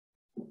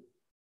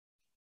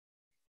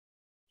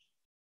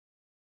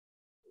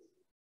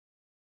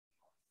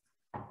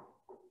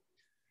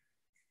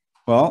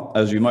Well,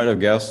 as you might have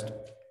guessed,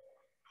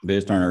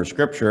 based on our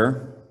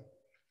scripture,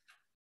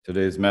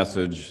 today's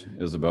message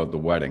is about the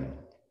wedding.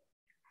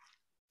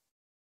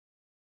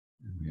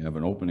 We have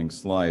an opening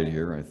slide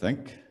here, I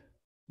think.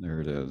 There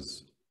it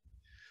is.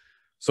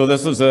 So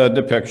this is a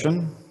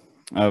depiction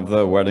of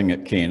the wedding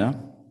at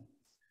Cana.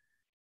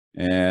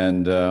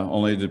 And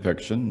only a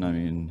depiction. I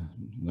mean,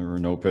 there were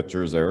no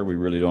pictures there. We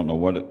really don't know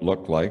what it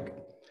looked like.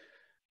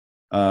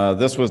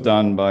 This was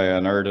done by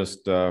an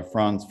artist,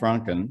 Franz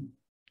Franken,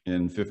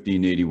 in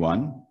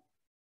 1581.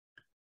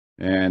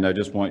 And I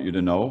just want you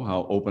to know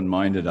how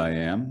open-minded I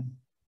am.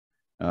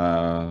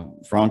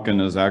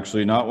 Franken is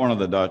actually not one of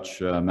the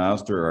Dutch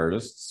master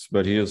artists,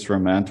 but he is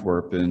from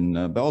Antwerp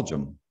in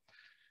Belgium.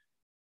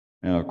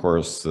 And of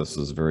course, this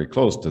is very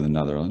close to the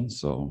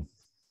Netherlands, so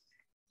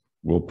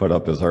we'll put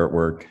up his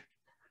artwork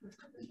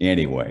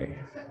anyway.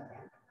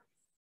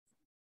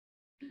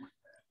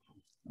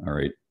 All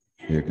right,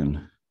 you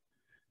can.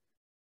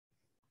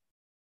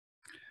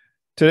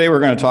 Today we're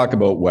going to talk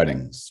about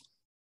weddings.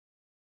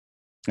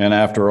 And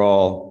after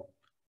all,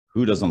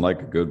 who doesn't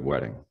like a good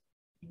wedding?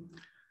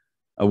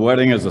 A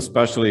wedding is a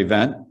special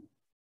event.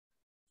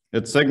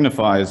 It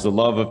signifies the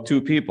love of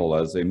two people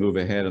as they move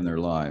ahead in their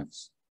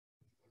lives.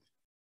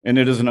 And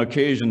it is an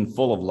occasion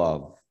full of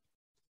love.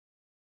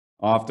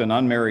 Often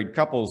unmarried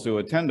couples who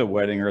attend a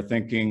wedding are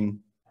thinking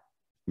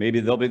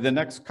maybe they'll be the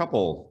next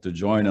couple to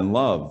join in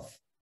love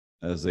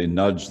as they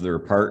nudge their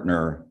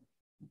partner,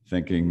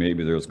 thinking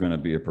maybe there's going to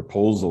be a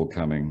proposal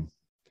coming.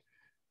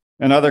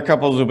 And other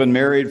couples who've been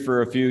married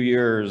for a few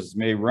years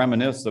may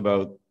reminisce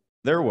about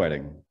their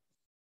wedding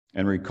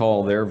and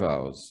recall their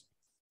vows.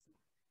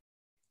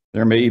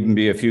 There may even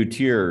be a few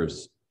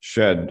tears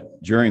shed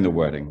during the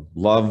wedding.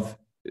 Love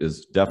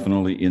is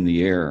definitely in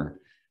the air,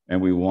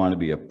 and we want to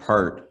be a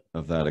part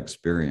of that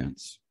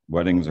experience.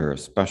 Weddings are a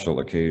special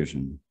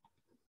occasion.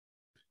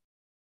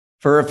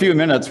 For a few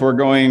minutes, we're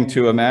going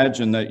to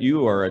imagine that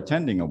you are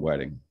attending a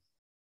wedding.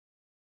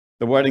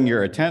 The wedding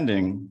you're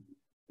attending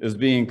is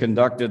being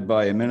conducted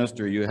by a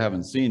minister you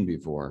haven't seen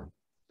before.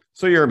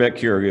 So you're a bit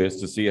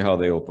curious to see how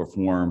they will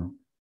perform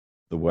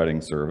the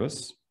wedding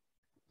service.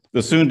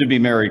 The soon-to-be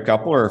married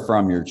couple are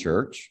from your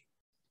church,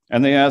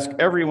 and they ask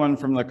everyone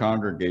from the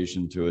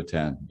congregation to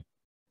attend.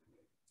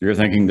 You're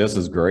thinking, this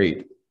is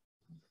great.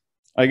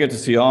 I get to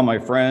see all my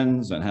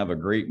friends and have a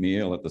great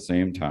meal at the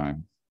same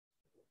time.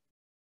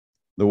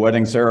 The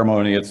wedding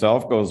ceremony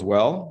itself goes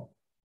well.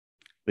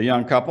 The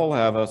young couple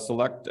have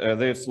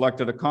they've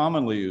selected a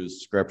commonly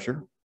used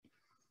scripture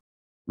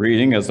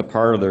reading as a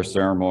part of their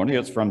ceremony.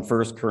 It's from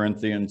 1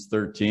 Corinthians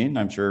 13.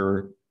 I'm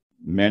sure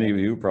many of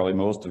you, probably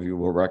most of you,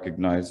 will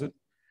recognize it.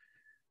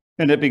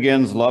 And it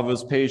begins, love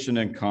is patient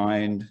and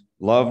kind.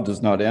 Love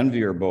does not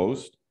envy or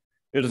boast.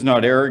 It is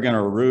not arrogant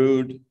or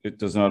rude. It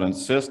does not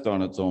insist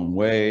on its own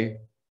way.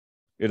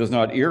 It is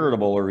not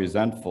irritable or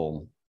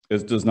resentful.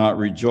 It does not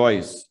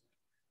rejoice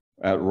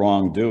at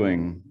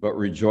wrongdoing, but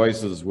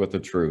rejoices with the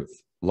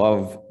truth.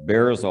 Love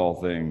bears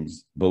all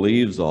things,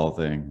 believes all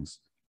things,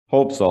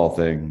 hopes all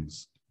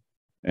things,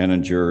 and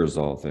endures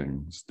all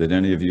things. Did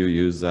any of you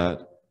use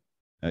that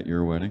at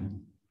your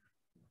wedding?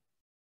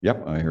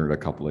 Yep, I heard a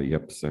couple of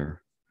yips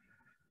there.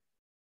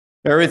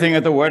 Everything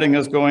at the wedding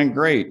is going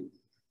great.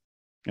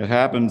 It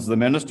happens the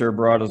minister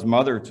brought his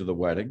mother to the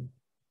wedding.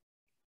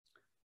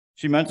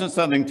 She mentioned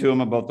something to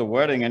him about the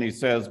wedding, and he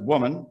says,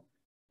 "Woman,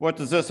 what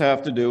does this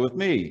have to do with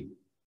me?"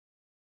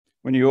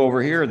 When you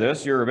overhear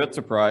this, you're a bit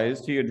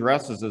surprised. He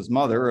addresses his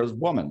mother as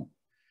woman.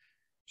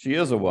 She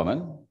is a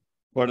woman,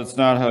 but it's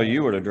not how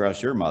you would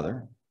address your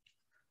mother.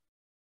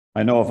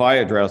 I know if I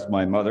addressed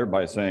my mother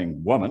by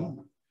saying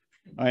woman,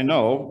 I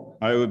know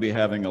I would be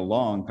having a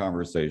long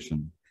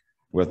conversation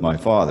with my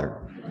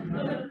father.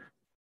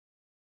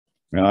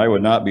 And I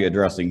would not be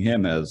addressing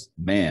him as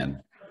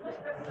man.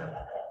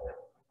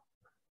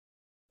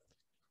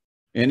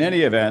 In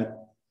any event,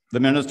 the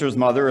minister's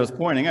mother is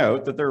pointing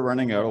out that they're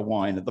running out of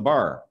wine at the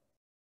bar.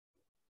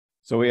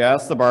 So he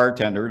asks the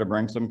bartender to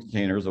bring some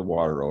containers of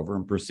water over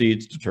and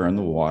proceeds to turn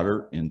the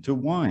water into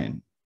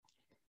wine.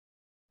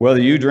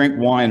 Whether you drink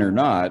wine or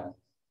not,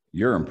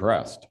 you're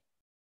impressed.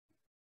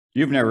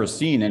 You've never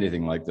seen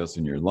anything like this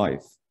in your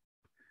life,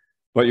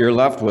 but you're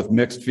left with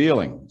mixed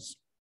feelings.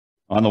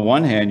 On the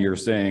one hand, you're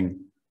saying,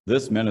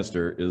 this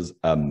minister is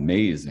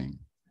amazing.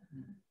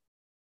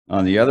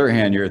 On the other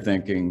hand, you're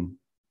thinking,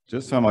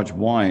 just how much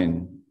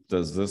wine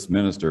does this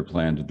minister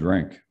plan to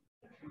drink?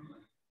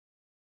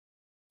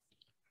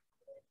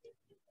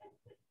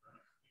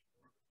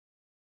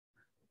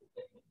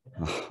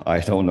 I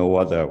don't know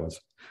what that was.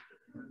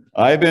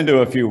 I've been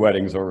to a few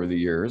weddings over the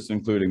years,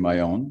 including my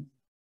own.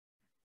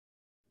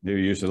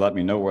 Maybe you should let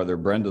me know whether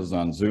Brenda's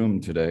on Zoom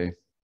today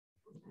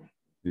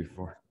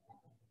before.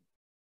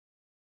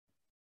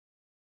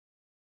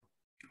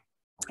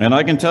 And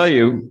I can tell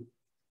you,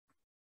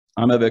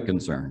 I'm a bit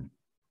concerned.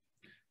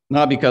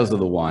 Not because of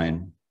the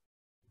wine.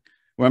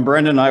 When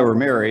Brenda and I were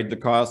married, the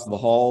cost of the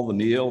hall, the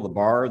meal, the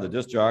bar, the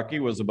disc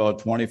jockey was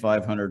about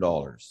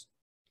 $2,500.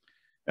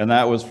 And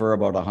that was for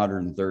about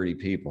 130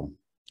 people.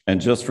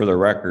 And just for the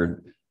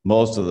record,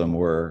 Most of them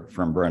were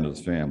from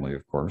Brenda's family,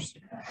 of course.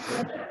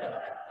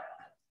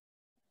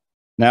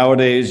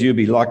 Nowadays, you'd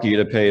be lucky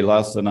to pay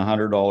less than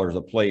 $100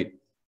 a plate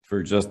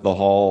for just the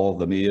hall,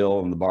 the meal,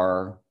 and the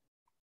bar.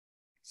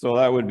 So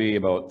that would be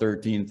about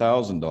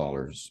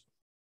 $13,000.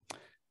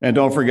 And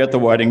don't forget the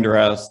wedding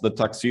dress, the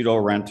tuxedo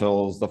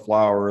rentals, the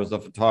flowers, the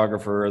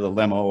photographer, the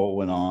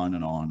limo, and on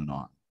and on and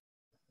on.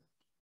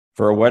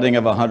 For a wedding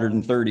of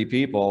 130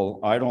 people,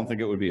 I don't think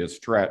it would be a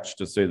stretch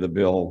to say the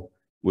bill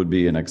would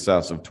be in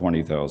excess of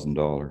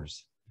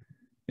 $20,000.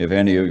 If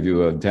any of you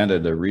have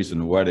attended a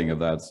recent wedding of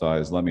that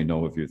size, let me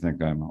know if you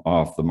think I'm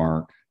off the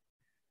mark.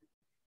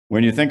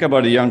 When you think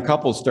about a young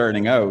couple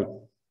starting out,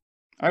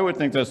 I would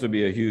think this would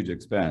be a huge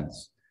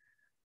expense.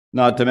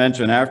 Not to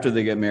mention, after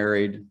they get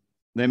married,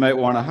 they might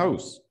want a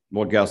house.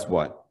 Well, guess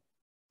what?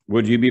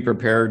 Would you be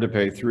prepared to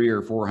pay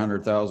 $300,000 or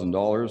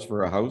 $400,000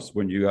 for a house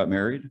when you got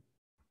married?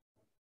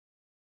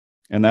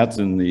 And that's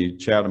in the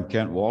Chatham,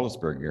 Kent,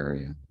 Wallaceburg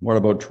area. What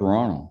about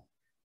Toronto?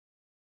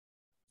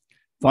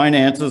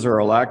 Finances, or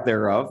a lack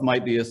thereof,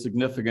 might be a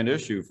significant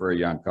issue for a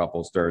young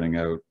couple starting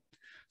out,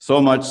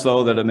 so much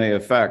so that it may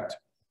affect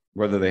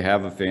whether they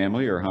have a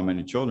family or how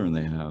many children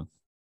they have.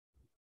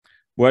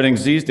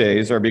 Weddings these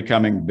days are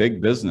becoming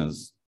big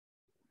business,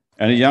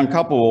 and a young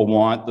couple will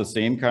want the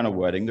same kind of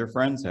wedding their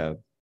friends have.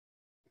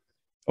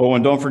 Oh,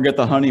 and don't forget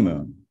the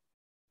honeymoon,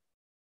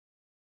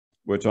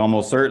 which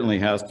almost certainly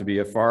has to be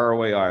a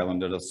faraway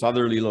island at a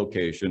southerly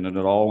location and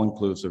an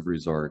all-inclusive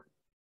resort.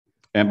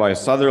 And by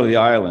southerly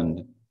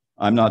island,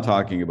 I'm not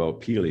talking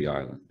about Pelee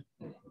Island.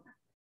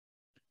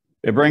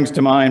 It brings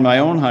to mind my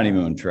own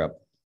honeymoon trip,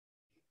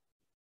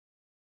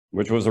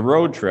 which was a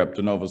road trip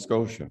to Nova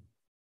Scotia.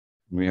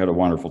 We had a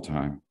wonderful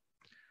time.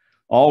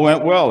 All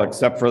went well,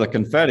 except for the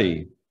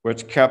confetti,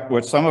 which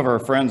some of our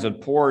friends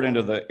had poured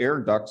into the air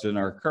ducts in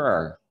our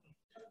car.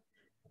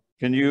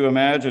 Can you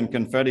imagine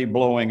confetti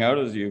blowing out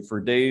of you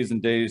for days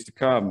and days to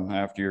come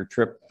after your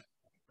trip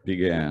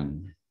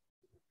began?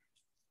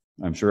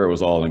 I'm sure it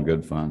was all in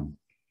good fun.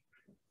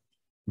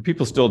 Do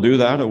people still do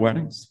that at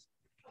weddings?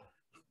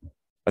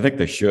 I think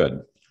they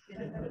should.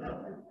 If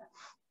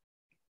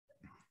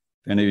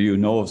any of you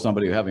know of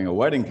somebody having a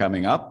wedding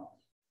coming up,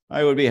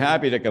 I would be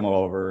happy to come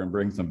over and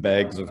bring some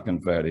bags of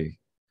confetti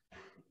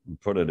and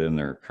put it in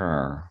their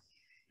car.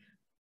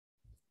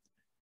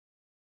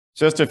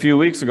 Just a few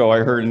weeks ago, I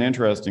heard an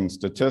interesting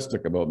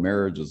statistic about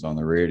marriages on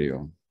the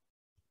radio.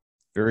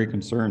 Very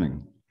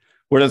concerning.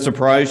 Would it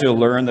surprise you to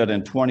learn that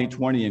in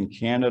 2020 in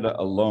Canada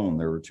alone,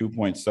 there were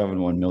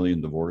 2.71 million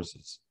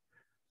divorces?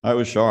 I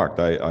was shocked.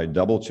 I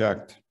double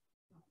checked.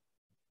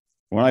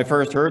 When I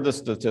first heard the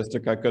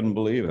statistic, I couldn't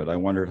believe it. I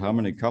wondered how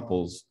many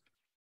couples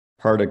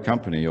parted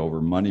company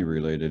over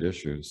money-related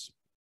issues.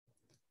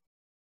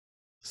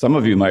 Some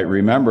of you might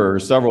remember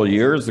several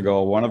years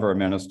ago, one of our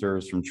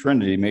ministers from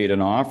Trinity made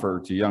an offer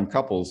to young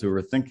couples who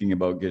were thinking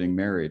about getting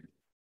married.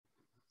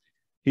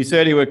 He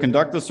said he would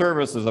conduct the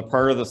service as a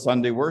part of the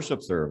Sunday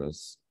worship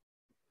service.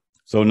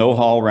 So no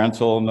hall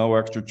rental, no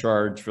extra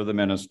charge for the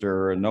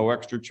minister, and no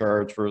extra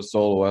charge for a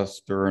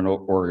soloist or an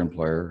organ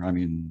player. I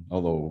mean,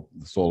 although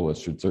the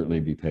soloist should certainly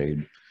be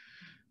paid,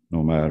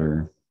 no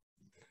matter.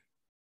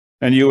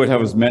 And you would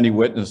have as many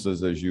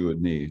witnesses as you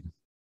would need.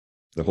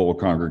 The whole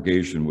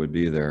congregation would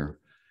be there.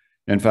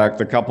 In fact,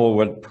 the couple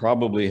would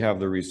probably have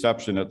the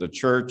reception at the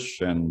church,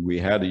 and we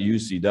had a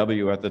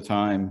UCW at the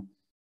time,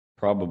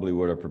 probably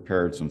would have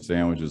prepared some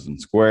sandwiches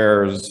and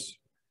squares.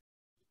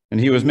 And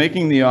he was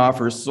making the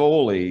offer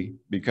solely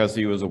because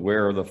he was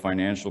aware of the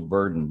financial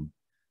burden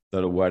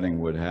that a wedding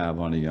would have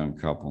on a young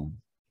couple.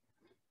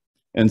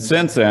 And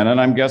since then, and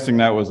I'm guessing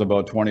that was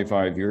about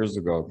 25 years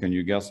ago, can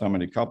you guess how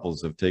many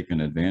couples have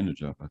taken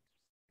advantage of it?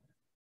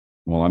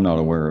 Well, I'm not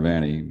aware of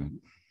any, but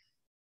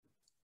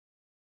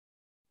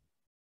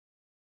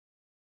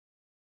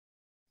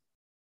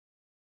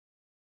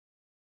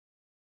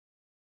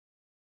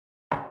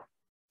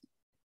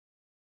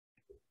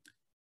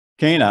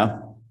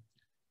Cana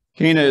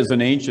is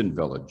an ancient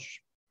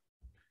village.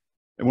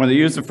 And when they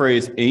use the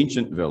phrase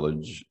ancient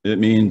village, it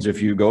means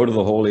if you go to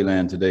the Holy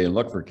Land today and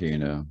look for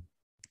Cana,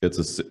 it's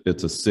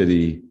a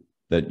city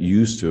that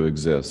used to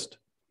exist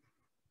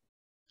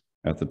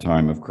at the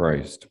time of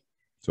Christ.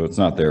 So it's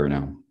not there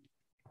now.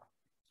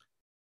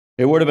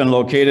 It would have been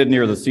located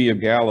near the Sea of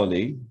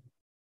Galilee,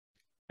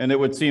 and it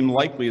would seem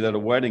likely that a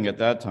wedding at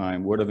that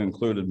time would have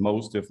included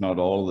most, if not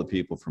all, of the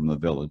people from the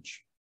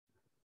village.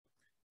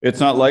 It's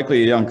not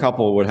likely a young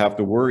couple would have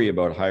to worry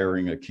about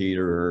hiring a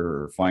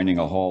caterer or finding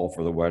a hall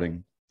for the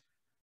wedding.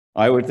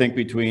 I would think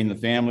between the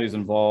families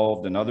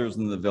involved and others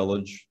in the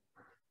village,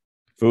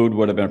 food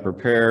would have been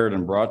prepared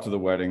and brought to the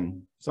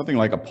wedding, something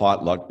like a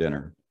potluck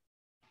dinner.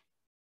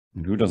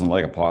 And who doesn't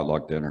like a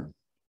potluck dinner?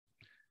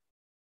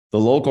 The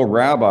local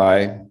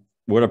rabbi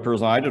would have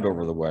presided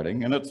over the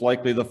wedding, and it's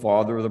likely the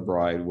father of the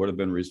bride would have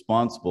been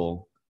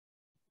responsible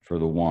for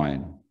the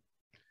wine.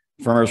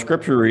 From our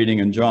scripture reading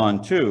in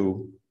John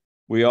 2,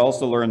 we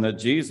also learn that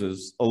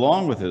Jesus,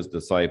 along with his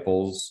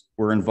disciples,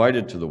 were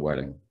invited to the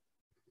wedding.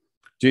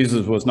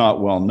 Jesus was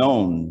not well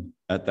known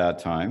at that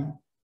time,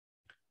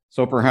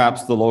 So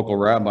perhaps the local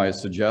rabbi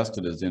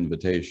suggested his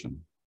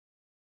invitation.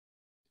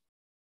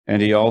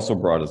 And he also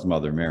brought his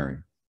mother, Mary.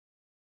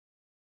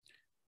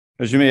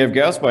 As you may have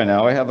guessed by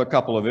now, I have a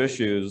couple of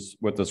issues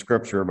with the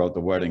scripture about the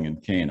wedding in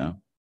Cana.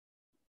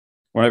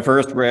 When I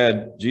first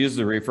read Jesus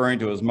referring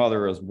to his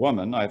mother as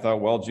woman, I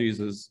thought, well,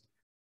 Jesus,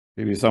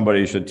 maybe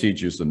somebody should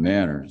teach you some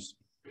manners.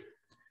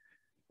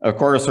 Of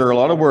course, there are a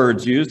lot of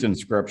words used in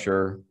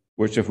scripture,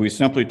 which if we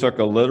simply took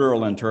a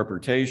literal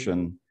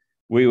interpretation,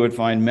 we would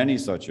find many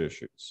such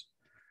issues.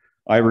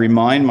 I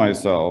remind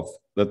myself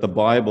that the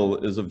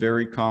Bible is a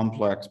very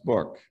complex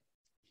book.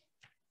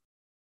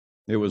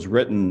 It was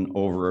written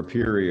over a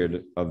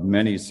period of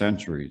many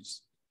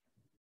centuries.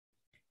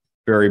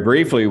 Very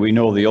briefly, we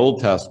know the Old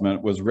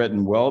Testament was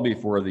written well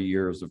before the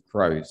years of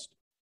Christ,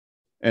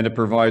 and it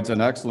provides an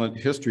excellent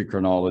history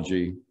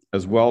chronology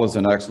as well as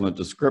an excellent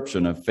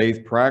description of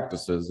faith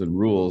practices and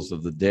rules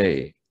of the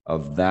day,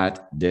 of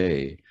that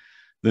day.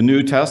 The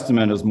New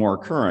Testament is more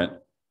current,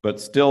 but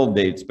still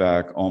dates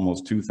back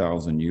almost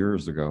 2,000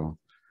 years ago.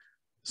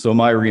 So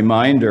my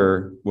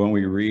reminder when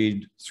we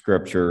read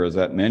scripture is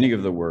that many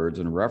of the words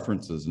and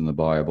references in the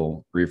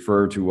Bible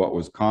refer to what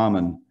was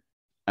common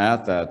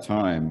at that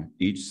time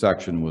each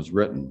section was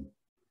written.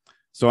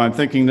 So I'm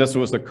thinking this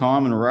was a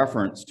common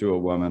reference to a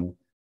woman,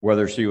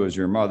 whether she was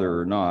your mother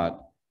or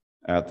not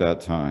at that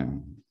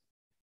time.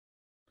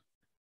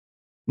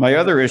 My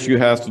other issue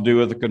has to do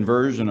with the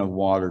conversion of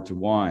water to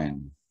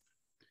wine.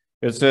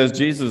 It says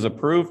Jesus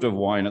approved of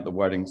wine at the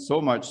wedding,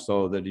 so much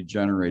so that he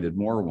generated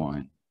more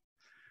wine.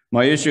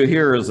 My issue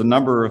here is a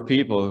number of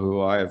people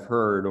who I have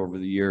heard over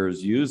the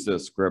years use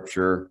this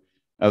scripture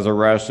as a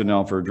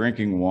rationale for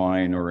drinking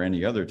wine or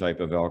any other type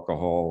of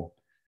alcohol,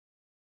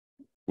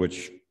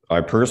 which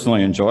I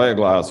personally enjoy a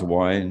glass of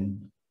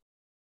wine,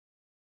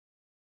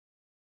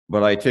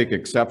 but I take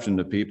exception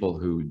to people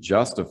who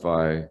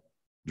justify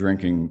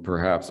drinking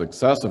perhaps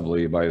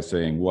excessively by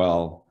saying,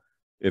 well,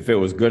 if it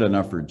was good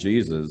enough for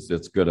Jesus,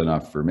 it's good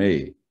enough for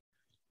me.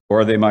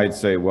 Or they might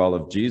say, well,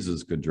 if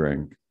Jesus could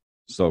drink,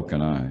 so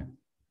can I.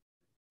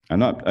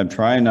 I'm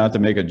trying not to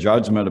make a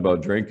judgment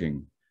about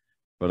drinking,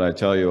 but I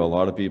tell you, a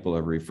lot of people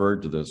have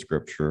referred to this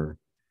scripture,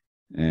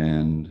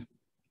 and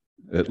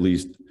at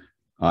least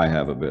I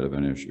have a bit of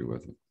an issue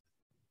with it.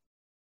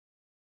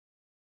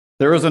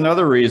 There is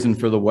another reason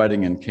for the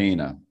wedding in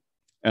Cana,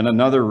 and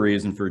another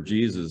reason for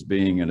Jesus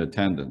being in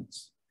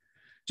attendance.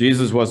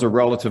 Jesus was a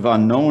relative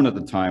unknown at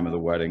the time of the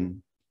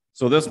wedding,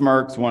 so this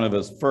marks one of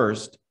his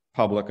first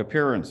public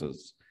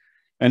appearances.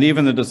 And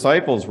even the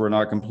disciples were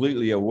not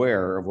completely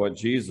aware of what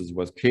Jesus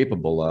was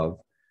capable of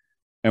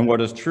and what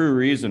his true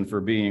reason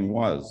for being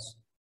was.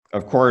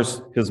 Of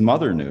course, his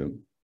mother knew.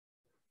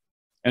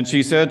 And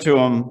she said to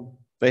him,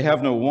 "They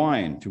have no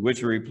wine," to which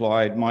he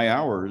replied, "My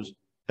hour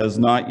has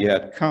not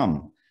yet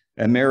come."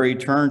 And Mary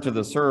turned to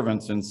the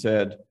servants and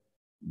said,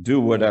 "Do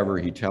whatever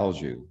he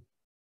tells you."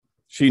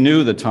 She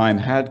knew the time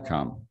had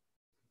come,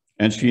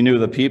 and she knew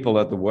the people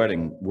at the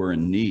wedding were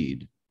in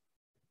need.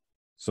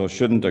 So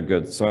shouldn't a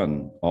good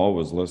son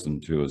always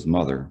listen to his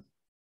mother?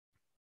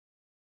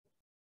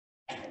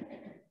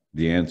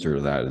 The answer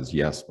to that is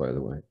yes, by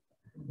the way.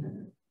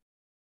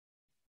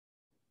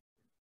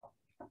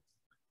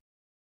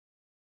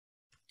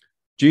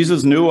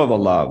 Jesus knew of a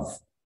love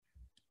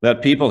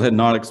that people had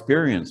not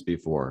experienced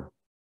before.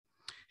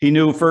 He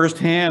knew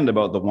firsthand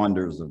about the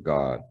wonders of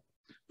God,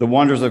 the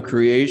wonders of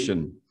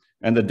creation,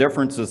 and the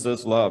differences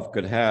this love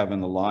could have in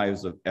the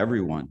lives of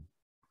everyone.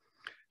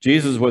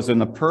 Jesus was in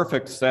the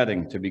perfect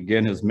setting to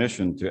begin his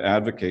mission to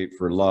advocate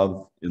for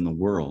love in the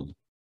world.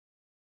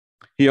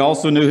 He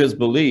also knew his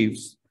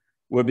beliefs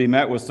would be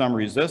met with some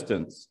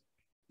resistance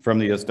from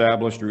the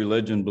established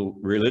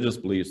religious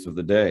beliefs of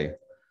the day.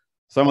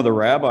 Some of the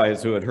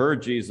rabbis who had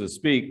heard Jesus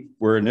speak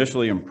were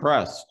initially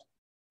impressed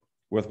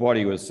with what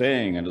he was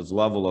saying and his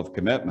level of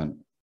commitment,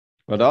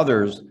 but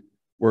others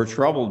were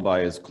troubled by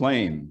his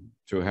claim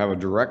to have a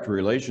direct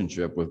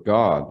relationship with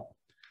God,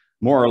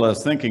 more or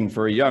less thinking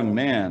for a young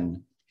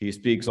man, he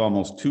speaks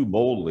almost too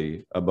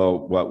boldly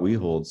about what we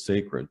hold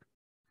sacred.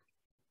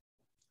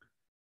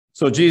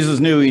 So Jesus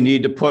knew he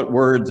needed to put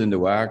words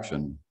into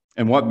action.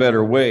 And what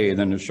better way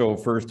than to show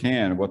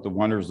firsthand what the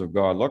wonders of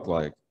God look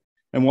like?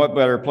 And what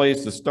better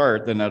place to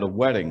start than at a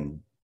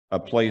wedding, a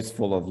place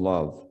full of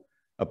love,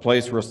 a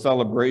place where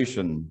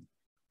celebration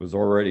was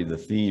already the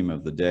theme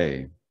of the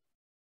day.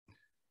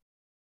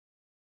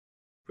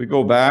 If we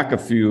go back a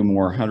few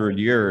more 100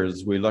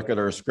 years, we look at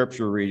our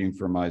scripture reading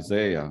from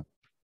Isaiah,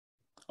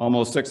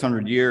 almost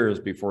 600 years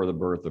before the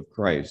birth of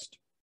Christ.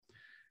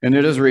 And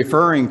it is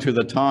referring to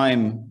the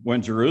time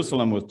when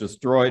Jerusalem was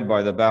destroyed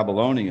by the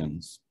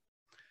Babylonians.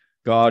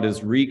 God is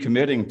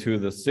recommitting to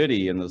the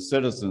city and the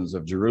citizens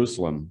of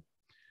Jerusalem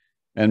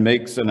and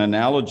makes an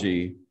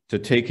analogy to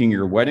taking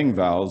your wedding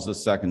vows a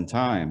second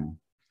time.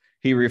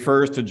 He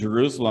refers to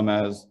Jerusalem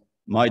as,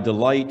 "My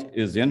delight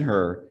is in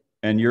her,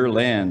 and your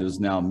land is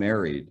now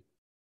married."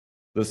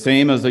 The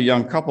same as a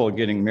young couple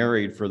getting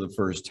married for the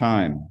first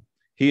time.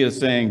 He is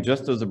saying,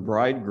 just as a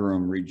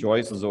bridegroom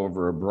rejoices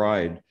over a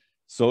bride,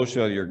 so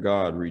shall your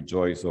God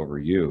rejoice over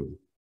you.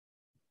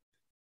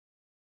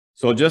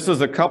 So just as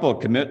a couple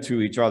commit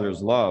to each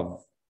other's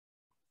love,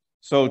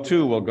 so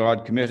too will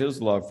God commit his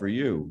love for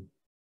you.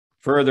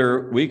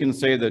 Further, we can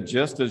say that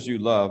just as you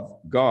love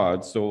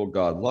God, so will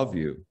God love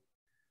you.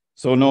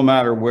 So no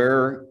matter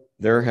where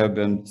there have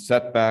been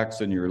setbacks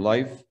in your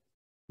life,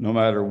 no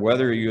matter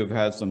whether you have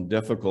had some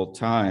difficult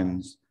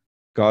times,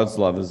 God's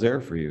love is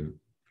there for you,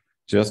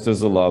 just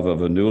as the love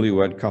of a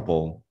newlywed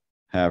couple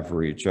have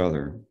for each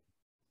other.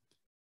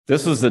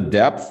 This is the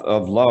depth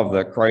of love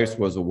that Christ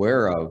was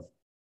aware of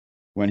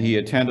when he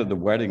attended the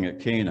wedding at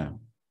Cana.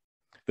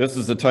 This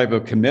is the type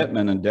of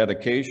commitment and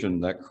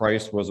dedication that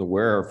Christ was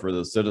aware of for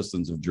the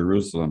citizens of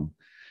Jerusalem.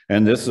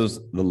 And this is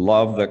the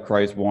love that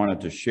Christ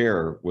wanted to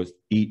share with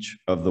each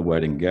of the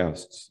wedding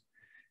guests.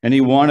 And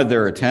he wanted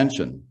their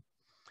attention.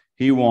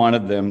 He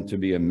wanted them to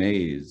be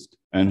amazed.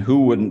 And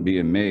who wouldn't be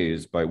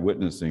amazed by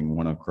witnessing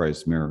one of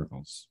Christ's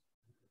miracles?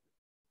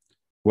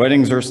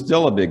 Weddings are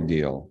still a big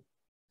deal.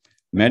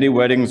 Many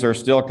weddings are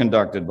still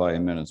conducted by a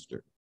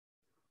minister.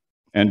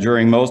 And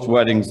during most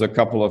weddings, the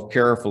couple have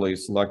carefully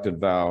selected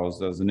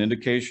vows as an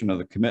indication of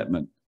the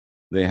commitment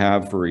they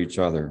have for each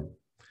other.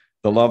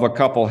 The love a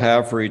couple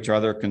have for each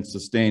other can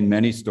sustain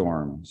many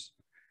storms,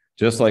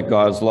 just like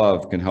God's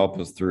love can help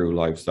us through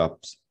life's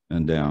ups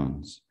and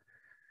downs.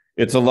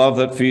 It's a love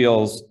that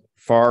feels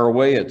far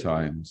away at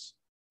times,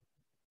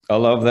 a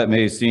love that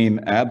may seem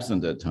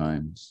absent at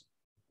times.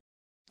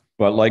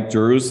 But like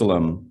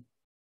Jerusalem,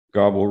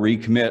 God will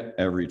recommit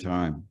every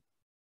time,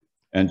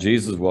 and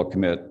Jesus will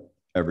commit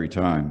every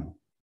time.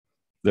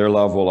 Their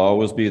love will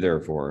always be there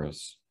for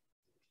us.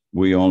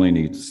 We only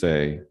need to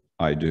say,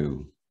 I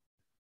do.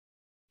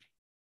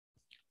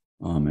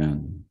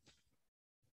 Amen.